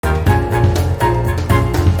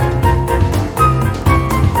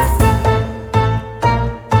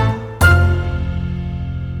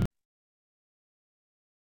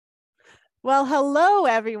Well, hello,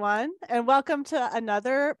 everyone, and welcome to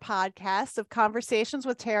another podcast of Conversations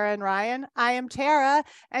with Tara and Ryan. I am Tara,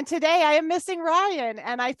 and today I am missing Ryan,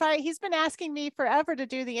 and I thought he's been asking me forever to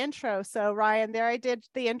do the intro. So, Ryan, there I did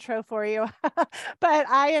the intro for you. But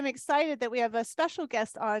I am excited that we have a special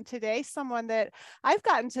guest on today, someone that I've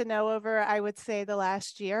gotten to know over, I would say, the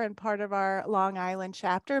last year and part of our Long Island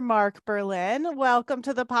chapter, Marc Berlin. Welcome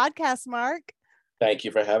to the podcast, Marc. Thank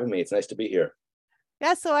you for having me. It's nice to be here.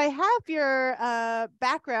 Yeah, so I have your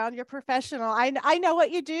background, your professional. I know what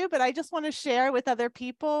you do, but I just want to share with other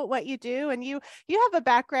people what you do. And you have a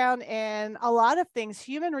background in a lot of things: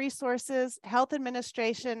 human resources, health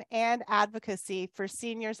administration, and advocacy for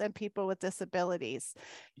seniors and people with disabilities.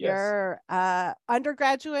 Yes. Your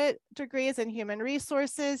undergraduate degree is in human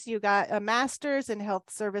resources. You got a master's in health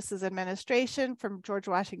services administration from George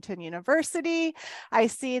Washington University. I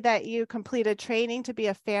see that you completed training to be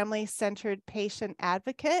a family-centered patient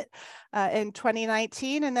advocate in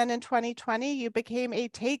 2019. And then in 2020, you became a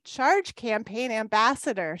Take Charge campaign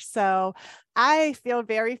ambassador. So I feel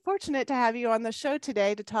very fortunate to have you on the show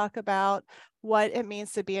today to talk about what it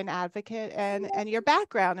means to be an advocate and your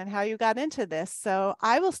background and how you got into this. So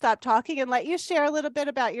I will stop talking and let you share a little bit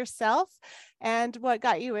about yourself and what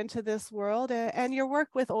got you into this world and your work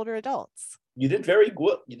with older adults. You did very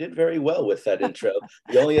well. You did very well with that intro.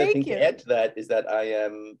 The only other Thank thing to you. add to that is that I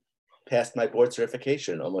am past my board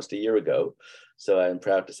certification almost a year ago. So I'm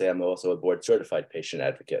proud to say I'm also a board certified patient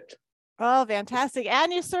advocate. Oh, fantastic.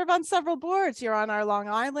 And you serve on several boards. You're on our Long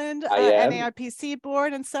Island I am, NAIPC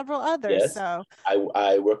board and several others. yes. So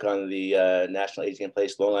I work on the National Aging in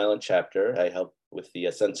Place Long Island chapter. I help with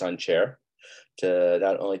the Sunshine Chair to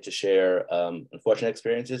not only to share unfortunate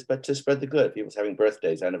experiences, but to spread the good. People's having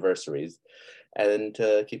birthdays, anniversaries, and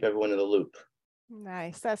to keep everyone in the loop.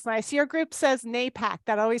 nice. That's nice. Your group says NAPAC.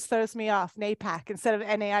 That always throws me off, NAPAC instead of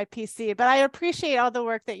NAIPC. But I appreciate all the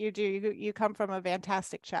work that you do. You come from a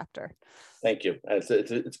fantastic chapter. Thank you. And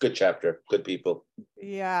it's a good chapter, good people.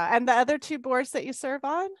 Yeah. And the other two boards that you serve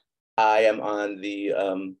on? I am on the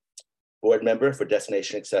board member for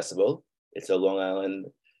Destination Accessible. It's a Long Island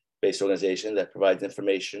based organization that provides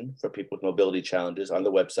information for people with mobility challenges on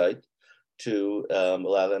the website to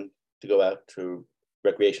allow them to go out to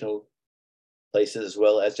recreational places as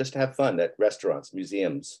well as just to have fun at restaurants,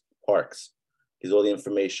 museums, parks. Gives all the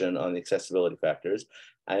information on the accessibility factors.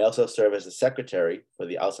 I also serve as a secretary for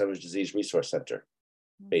the Alzheimer's Disease Resource Center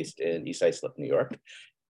based in East Islip, New York.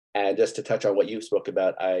 And just to touch on what you spoke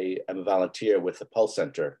about, I am a volunteer with the Pulse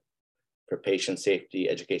Center for Patient Safety,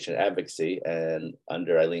 Education, and Advocacy. And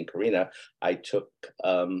under Eileen Karina, I took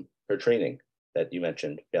her training that you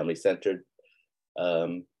mentioned, family-centered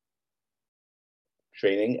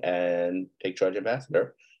training and Take Charge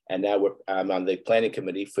ambassador. And now I'm on the planning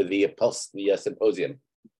committee for the Pulse, the symposium.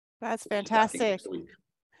 That's fantastic.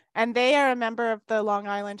 And they are a member of the Long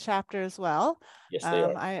Island chapter as well. Yes, they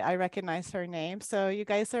are. I recognize her name. So you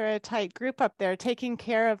guys are a tight group up there taking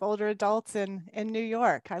care of older adults in New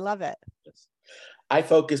York. I love it. Yes. I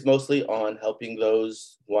focus mostly on helping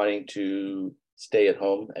those wanting to stay at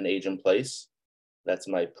home and age in place. That's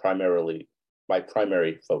my primary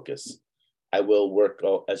focus. I will work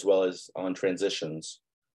as well as on transitions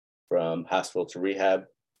from hospital to rehab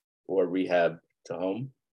or rehab to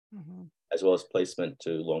home, as well as placement to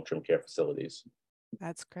long-term care facilities.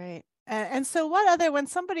 That's great. And so when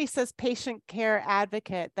somebody says patient care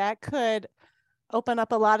advocate, that could open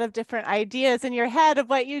up a lot of different ideas in your head of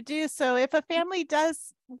what you do. So if a family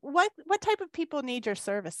does, what type of people need your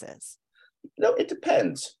services? No, it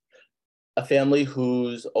depends. A family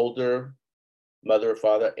whose older mother or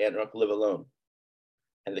father, aunt or uncle live alone,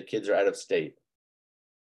 and the kids are out of state,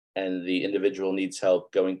 and the individual needs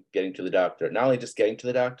help getting to the doctor. Not only just getting to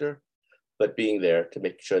the doctor, but being there to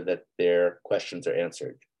make sure that their questions are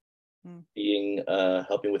answered.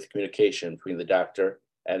 Helping with communication between the doctor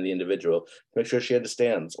and the individual to make sure she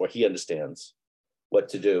understands or he understands what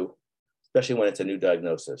to do, especially when it's a new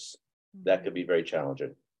diagnosis. That could be very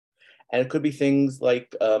challenging. And it could be things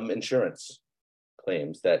like insurance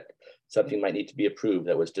claims that something might need to be approved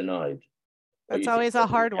that was denied. That's always a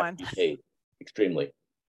hard one. Paid. Extremely.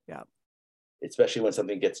 Yeah. Especially when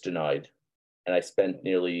something gets denied. And I spent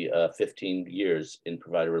nearly 15 years in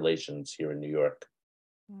provider relations here in New York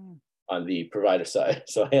on the provider side.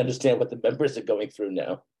 So I understand what the members are going through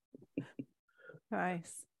now.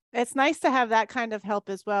 Nice. It's nice to have that kind of help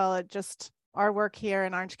as well. Our work here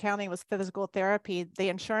in Orange County was physical therapy. The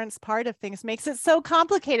insurance part of things makes it so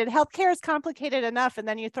complicated. Healthcare is complicated enough, and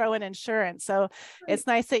then you throw in insurance. So it's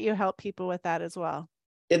nice that you help people with that as well.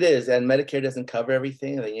 It is, and Medicare doesn't cover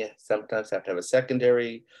everything. And then you sometimes have to have a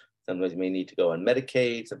secondary. Sometimes you may need to go on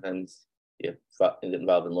Medicaid. Sometimes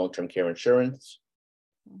involved in long-term care insurance,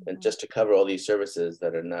 and just to cover all these services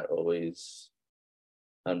that are not always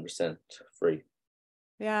 100% free.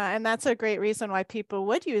 Yeah, and that's a great reason why people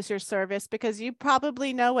would use your service, because you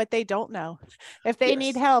probably know what they don't know. If they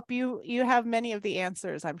need Yes. help, you have many of the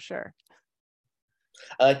answers, I'm sure.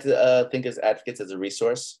 I like to think as advocates as a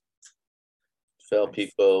resource to help Nice.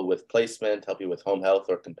 people with placement, help you with home health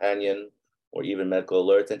or companion, or even medical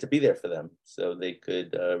alerts, and to be there for them so they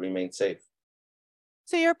could remain safe.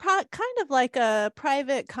 So you're kind of like a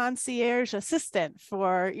private concierge assistant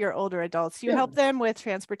for your older adults. You Yeah. help them with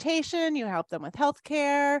transportation, you help them with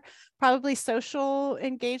healthcare, probably social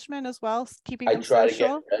engagement as well, keeping I them try to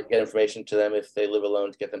social. get information to them if they live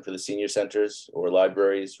alone, to get them to the senior centers or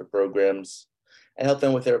libraries for programs, and help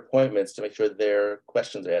them with their appointments to make sure their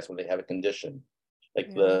questions are asked when they have a condition,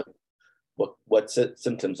 like Yeah. what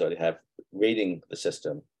symptoms do they have, rating the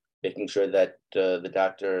system, making sure that the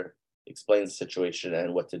doctor explains the situation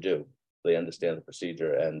and what to do. They understand the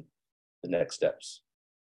procedure and the next steps.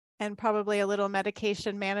 And probably a little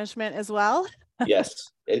medication management as well.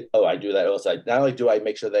 Yes. I do that also. Not only do I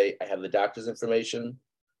make sure I have the doctor's information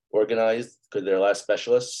organized, because there are a lot of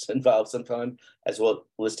specialists involved sometimes, as well as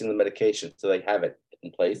listing the medication so they have it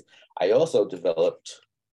in place. I also developed,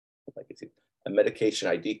 if I can see, a medication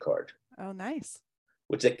ID card, Oh, nice.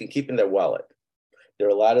 which they can keep in their wallet. There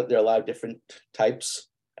are a lot of different types,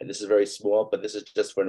 and this is very small, but this is just for